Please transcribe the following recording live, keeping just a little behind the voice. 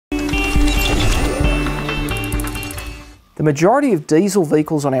The majority of diesel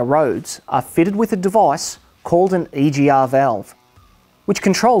vehicles on our roads are fitted with a device called an EGR valve, which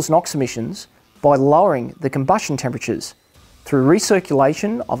controls NOx emissions by lowering the combustion temperatures through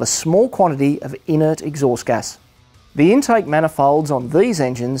recirculation of a small quantity of inert exhaust gas. The intake manifolds on these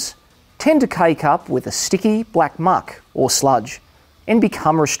engines tend to cake up with a sticky black muck or sludge and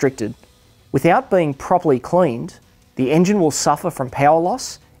become restricted. Without being properly cleaned, the engine will suffer from power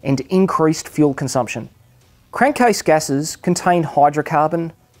loss and increased fuel consumption. Crankcase gases contain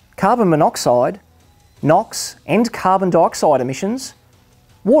hydrocarbon, carbon monoxide, NOx and carbon dioxide emissions,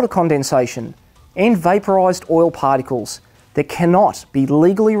 water condensation and vaporised oil particles that cannot be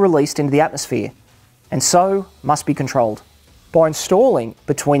legally released into the atmosphere and so must be controlled. By installing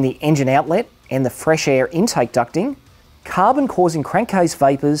between the engine outlet and the fresh air intake ducting, carbon-causing crankcase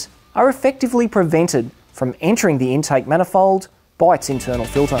vapours are effectively prevented from entering the intake manifold by its internal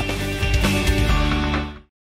filter.